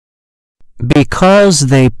Because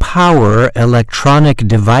they power electronic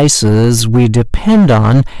devices we depend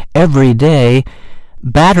on every day,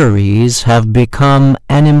 batteries have become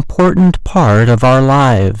an important part of our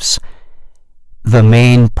lives. The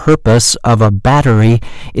main purpose of a battery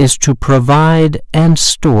is to provide and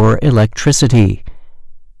store electricity.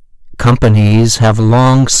 Companies have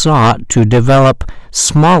long sought to develop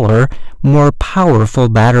smaller, more powerful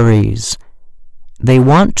batteries. They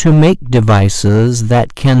want to make devices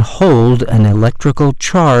that can hold an electrical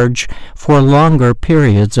charge for longer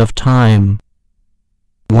periods of time.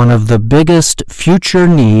 One of the biggest future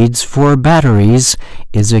needs for batteries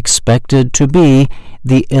is expected to be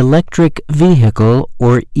the electric vehicle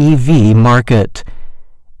or EV market.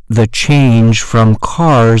 The change from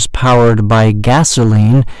cars powered by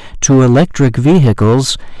gasoline to electric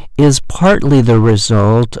vehicles is partly the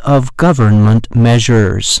result of government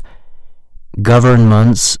measures.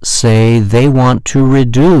 Governments say they want to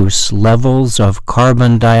reduce levels of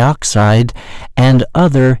carbon dioxide and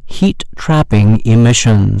other heat-trapping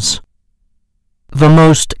emissions. The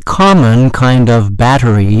most common kind of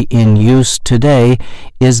battery in use today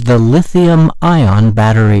is the lithium-ion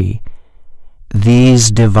battery.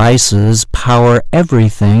 These devices power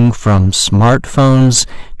everything from smartphones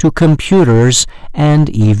to computers and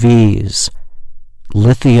EVs.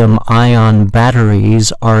 Lithium-ion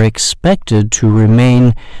batteries are expected to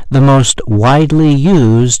remain the most widely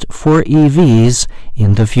used for EVs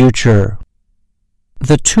in the future.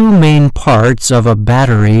 The two main parts of a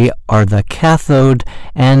battery are the cathode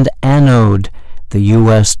and anode, the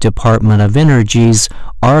U.S. Department of Energy's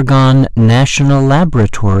Argonne National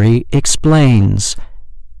Laboratory explains.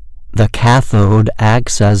 The cathode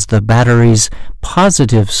acts as the battery's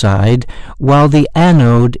positive side, while the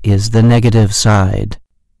anode is the negative side.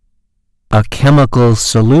 A chemical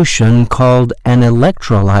solution called an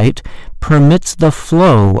electrolyte permits the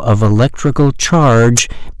flow of electrical charge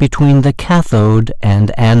between the cathode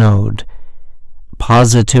and anode.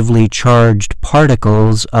 Positively charged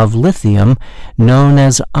particles of lithium, known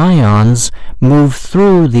as ions, move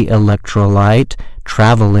through the electrolyte,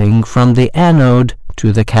 traveling from the anode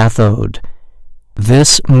to the cathode.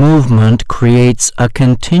 This movement creates a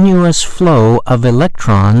continuous flow of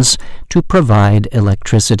electrons to provide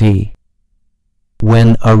electricity.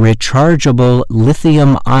 When a rechargeable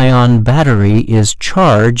lithium-ion battery is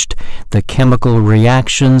charged, the chemical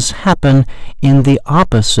reactions happen in the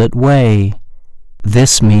opposite way.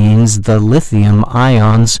 This means the lithium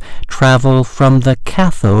ions travel from the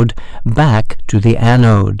cathode back to the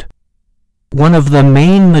anode. One of the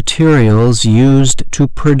main materials used to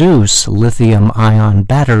produce lithium-ion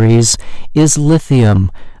batteries is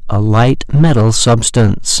lithium, a light metal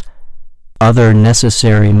substance. Other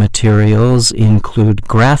necessary materials include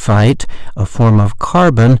graphite, a form of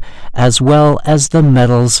carbon, as well as the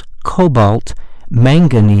metals cobalt,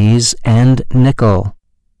 manganese, and nickel.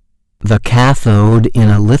 The cathode in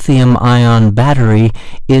a lithium-ion battery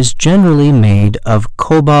is generally made of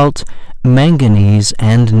cobalt, manganese,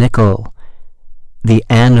 and nickel. The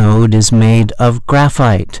anode is made of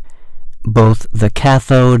graphite. Both the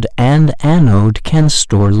cathode and anode can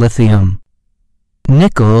store lithium.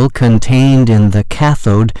 Nickel contained in the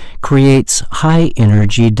cathode creates high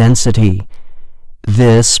energy density.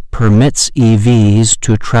 This permits EVs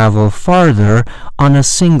to travel farther on a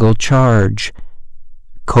single charge.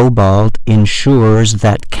 Cobalt ensures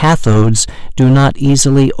that cathodes do not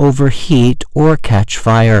easily overheat or catch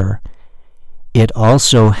fire. It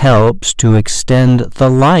also helps to extend the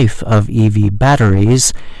life of EV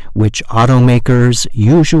batteries, which automakers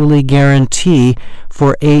usually guarantee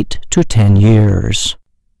for 8 to 10 years.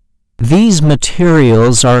 These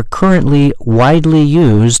materials are currently widely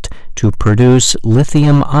used to produce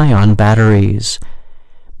lithium-ion batteries.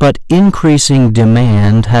 But increasing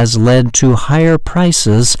demand has led to higher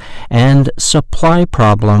prices and supply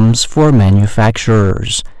problems for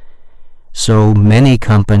manufacturers. So many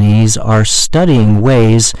companies are studying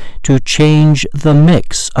ways to change the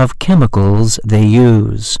mix of chemicals they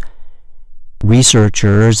use.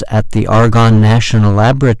 Researchers at the Argonne National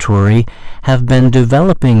Laboratory have been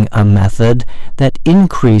developing a method that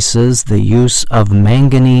increases the use of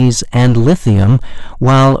manganese and lithium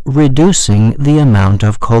while reducing the amount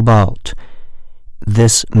of cobalt.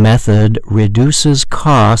 This method reduces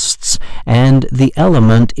costs and the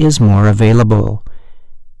element is more available.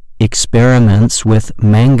 Experiments with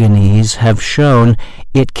manganese have shown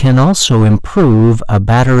it can also improve a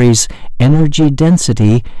battery's energy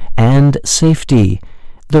density and safety,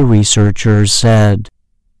 the researchers said.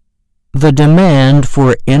 The demand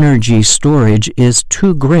for energy storage is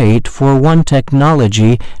too great for one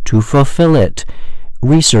technology to fulfill it.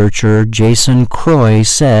 researcher Jason Croy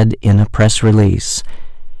said in a press release.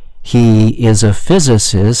 He is a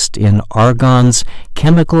physicist in Argonne's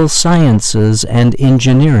Chemical Sciences and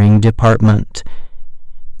Engineering Department.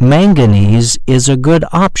 Manganese is a good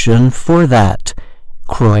option for that,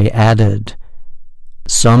 Croy added.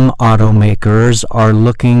 Some automakers are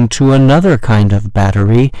looking to another kind of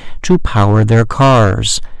battery to power their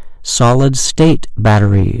cars, solid-state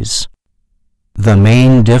batteries. The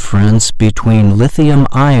main difference between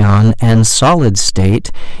lithium-ion and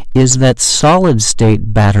solid-state is that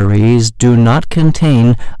solid-state batteries do not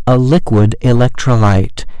contain a liquid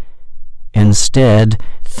electrolyte. Instead,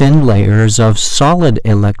 thin layers of solid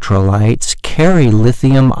electrolytes carry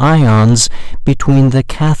lithium ions between the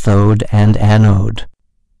cathode and anode.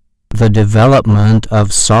 The development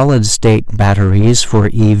of solid-state batteries for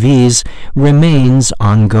EVs remains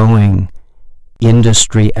ongoing.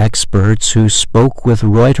 Industry experts who spoke with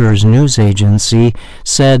Reuters news agency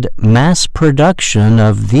said mass production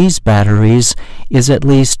of these batteries is at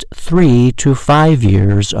least 3 to 5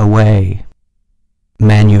 years away.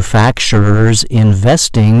 Manufacturers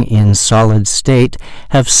investing in solid-state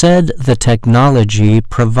have said the technology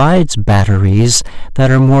provides batteries that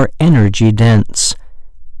are more energy-dense.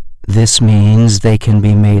 This means they can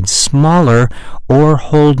be made smaller or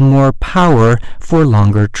hold more power for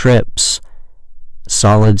longer trips.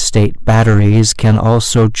 Solid-state batteries can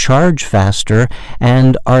also charge faster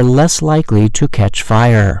and are less likely to catch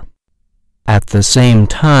fire. At the same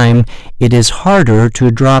time, it is harder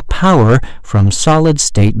to draw power from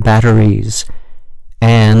solid-state batteries,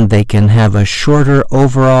 and they can have a shorter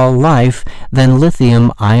overall life than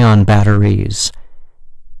lithium-ion batteries.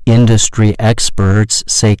 Industry experts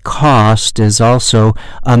say cost is also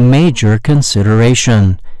a major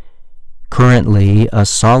consideration. Currently, a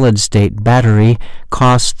solid-state battery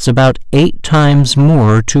costs about 8 times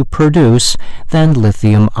more to produce than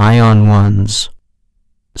lithium-ion ones.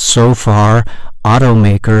 So far,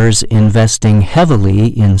 automakers investing heavily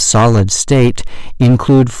in solid-state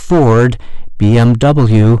include Ford,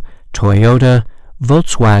 BMW, Toyota,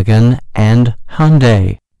 Volkswagen, and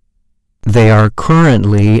Hyundai. They are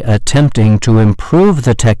currently attempting to improve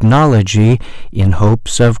the technology in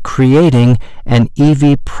hopes of creating an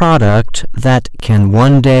EV product that can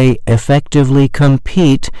one day effectively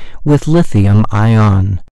compete with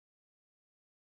lithium-ion.